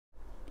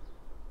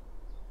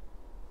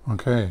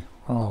Okay,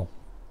 well,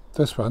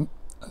 this one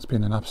has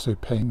been an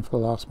absolute pain for the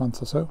last month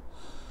or so,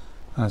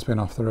 and it's been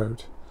off the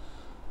road,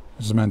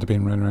 which is meant to be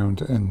running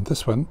around in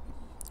this one,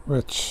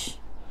 which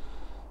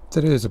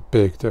there is a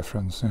big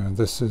difference. You know,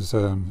 this is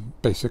a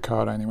basic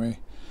car anyway,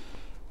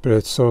 but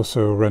it's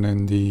also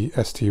running the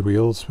ST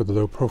wheels with the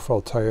low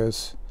profile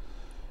tyres,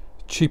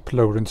 cheap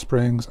lowering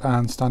springs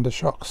and standard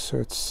shocks, so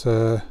it's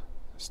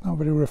not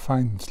very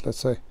refined, let's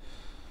say.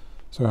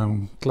 So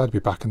I'm glad to be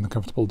back in the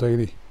comfortable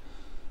daily.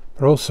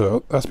 But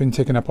also, that's been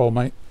taking up all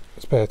my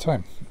spare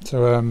time.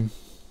 So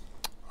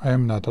I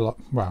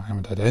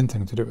haven't had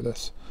anything to do with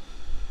this.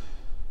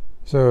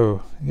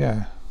 So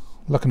yeah,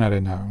 looking at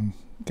it now, I'm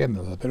getting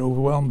a little bit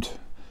overwhelmed.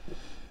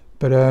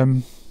 But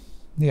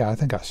yeah, I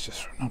think that's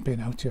just from not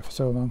being out here for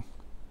so long.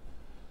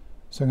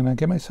 So I'm going to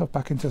get myself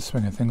back into the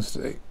swing of things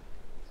today.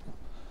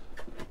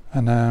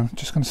 And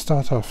just going to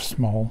start off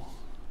small.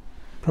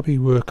 Probably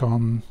work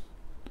on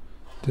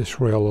this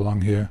rail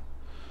along here.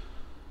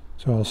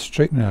 So I'll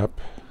straighten it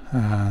up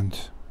and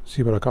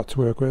see what I got to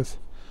work with,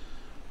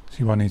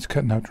 see what needs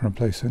cutting out and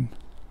replacing,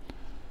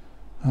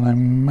 and I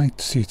might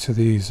see to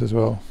these as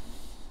well.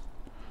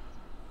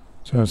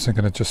 So I was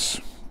thinking of just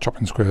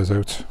chopping squares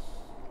out,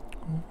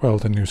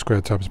 welding new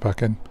square tabs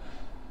back in,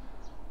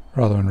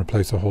 rather than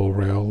replace the whole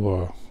rail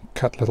or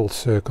cut little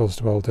circles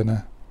to weld in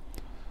it.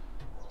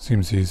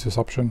 Seems the easiest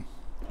option.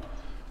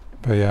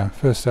 But yeah,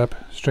 first step,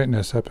 straighten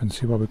this up and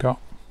see what we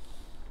got.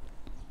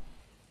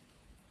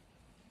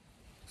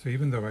 So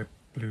even though I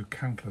blew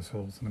countless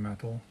holes in the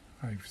metal,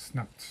 I've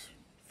snapped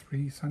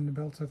 3 sanding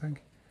belts, I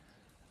think,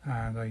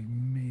 and I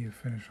may have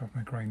finished off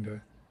my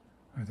grinder.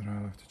 I don't know,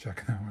 I'll have to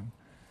check that one.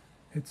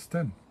 It's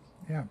done,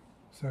 yeah.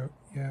 So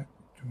yeah,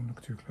 don't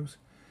look too close.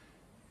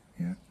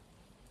 Yeah,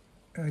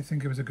 I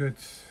think it was a good,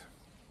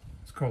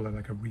 let's call it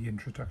like a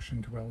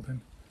reintroduction to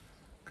welding,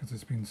 because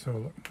it's been so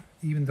long.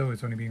 Even though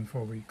it's only been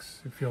 4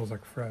 weeks, it feels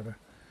like forever.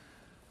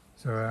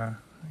 So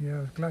yeah, I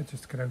was glad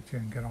just to get out here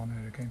and get on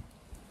it again.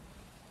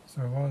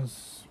 So I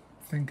was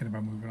thinking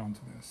about moving on to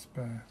this,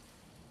 but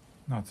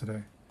not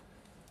today.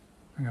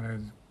 I'm going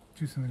to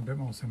do something a bit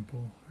more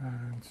simple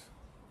and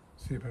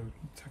see about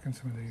tackling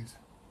some of these.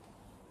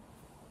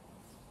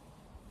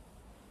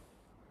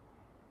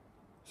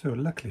 So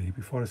luckily,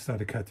 before I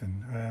started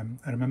cutting,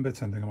 I remembered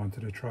something I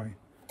wanted to try.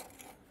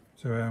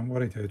 So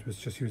what I did was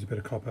just use a bit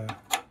of copper,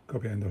 go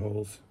behind the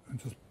holes and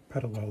just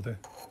pedal weld it.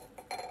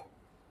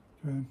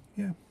 So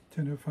yeah,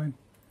 turned out fine.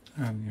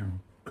 And you know,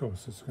 of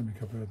course, it's going to be a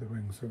couple of other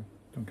wings, so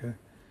don't care.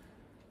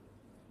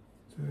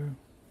 So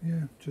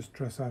yeah, just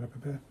dress that up a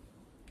bit,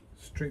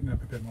 straighten it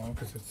up a bit more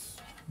because it's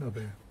a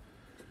little bit,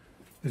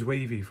 it's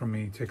wavy from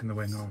me taking the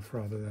wing off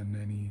rather than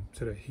any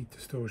sort of heat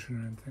distortion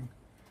or anything.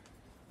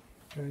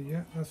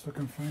 Yeah, that's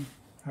looking fine,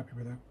 happy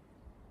with that.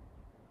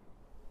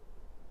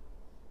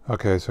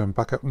 Okay, so I'm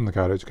back up in the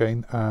garage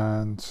again,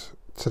 and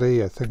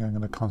today I think I'm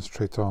going to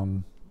concentrate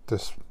on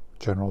this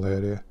general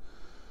area.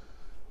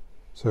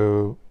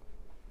 So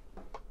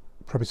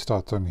probably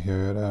start down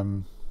here.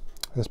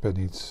 This bit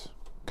needs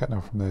cutting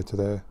out from there to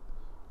there,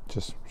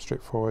 just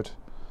straightforward.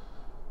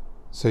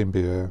 Same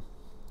here,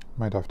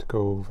 might have to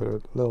go over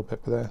a little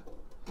bit there,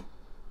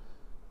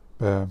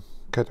 but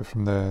cut it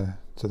from there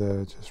to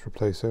there, just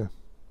replace it.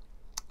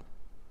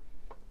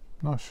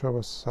 Not sure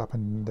what's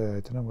happened there, I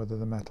don't know whether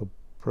the metal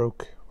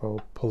broke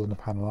while pulling the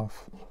panel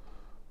off,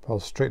 but I'll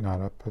straighten that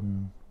up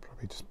and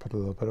probably just put a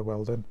little bit of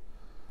weld in.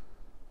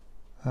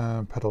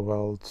 Pedal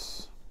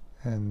welds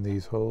in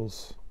these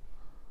holes.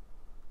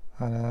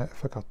 And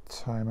if I got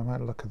time, I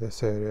might look at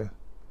this area.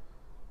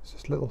 It's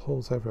just little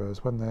holes everywhere.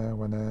 There's one there,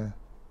 one there,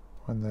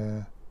 one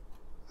there,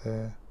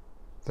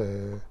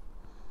 there.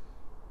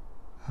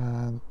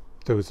 And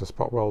those are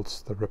spot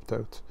welds that ripped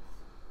out.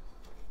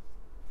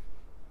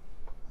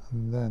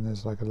 And then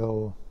there's like a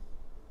little,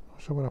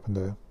 not sure what happened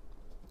there.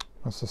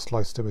 Must have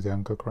sliced it with the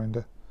angle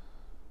grinder.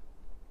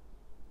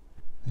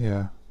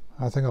 Yeah,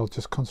 I think I'll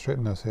just concentrate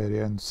on this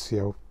area and see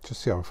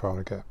how far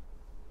I get.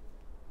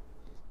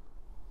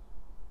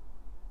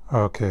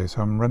 Okay,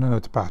 so I'm running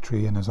out of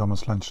battery and it's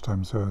almost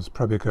lunchtime, so it's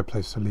probably a good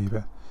place to leave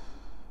it.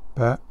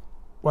 But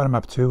what I'm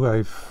up to,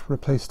 I've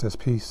replaced this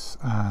piece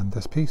and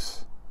this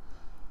piece.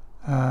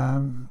 What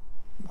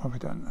have I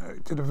done?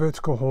 I did a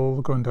vertical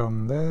hole going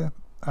down there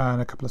and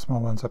a couple of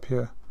small ones up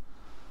here.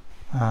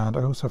 And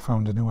I also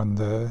found a new one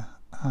there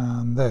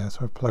and there,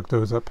 so I've plugged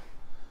those up.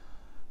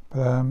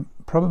 But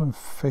problem I'm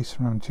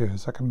facing around here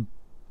is like I'm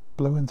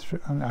blowing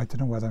through, I don't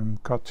know whether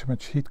I've got too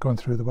much heat going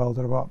through the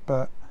welder or what,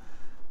 but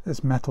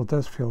this metal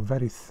does feel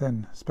very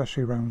thin,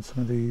 especially around some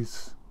of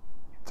these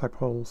type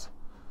holes.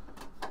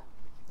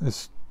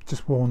 It's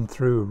just worn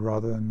through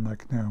rather than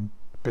like, you know,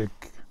 big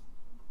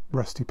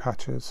rusty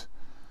patches.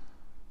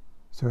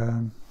 So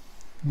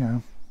you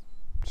know,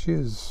 she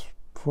is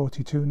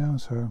 42 now,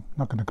 so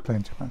not going to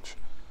complain too much.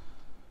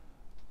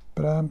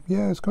 But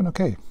yeah, it's going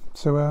okay.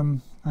 So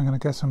I'm going to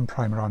get some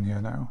primer on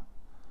here now,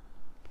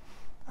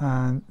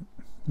 and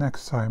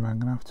next time I'm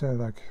going to have to,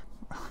 like,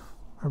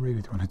 I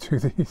really don't want to do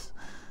these.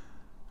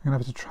 I'm going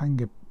to have to try and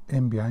get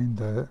in behind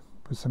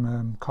with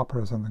some copper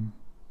or something.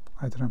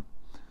 I don't know.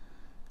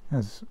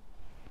 As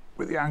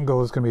with the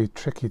angle, it's going to be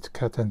tricky to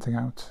cut anything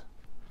out.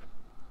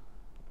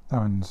 That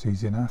one's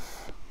easy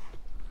enough.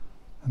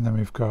 And then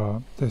we've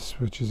got this,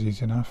 which is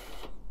easy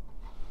enough.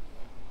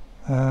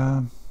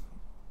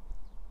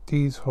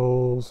 These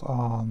holes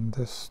on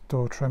this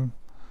door trim,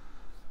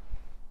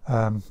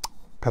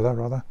 pillar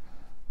rather,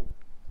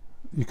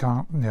 you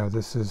can't,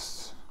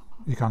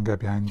 you can't get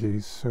behind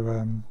these,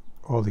 so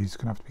all these are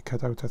going to have to be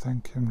cut out, I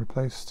think, and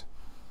replaced.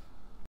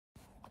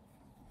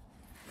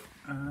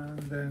 And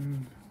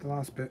then the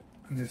last bit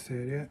in this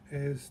area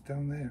is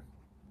down there,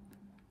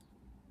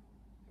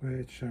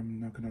 which I'm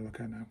not going to look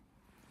at now.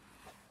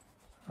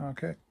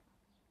 Okay.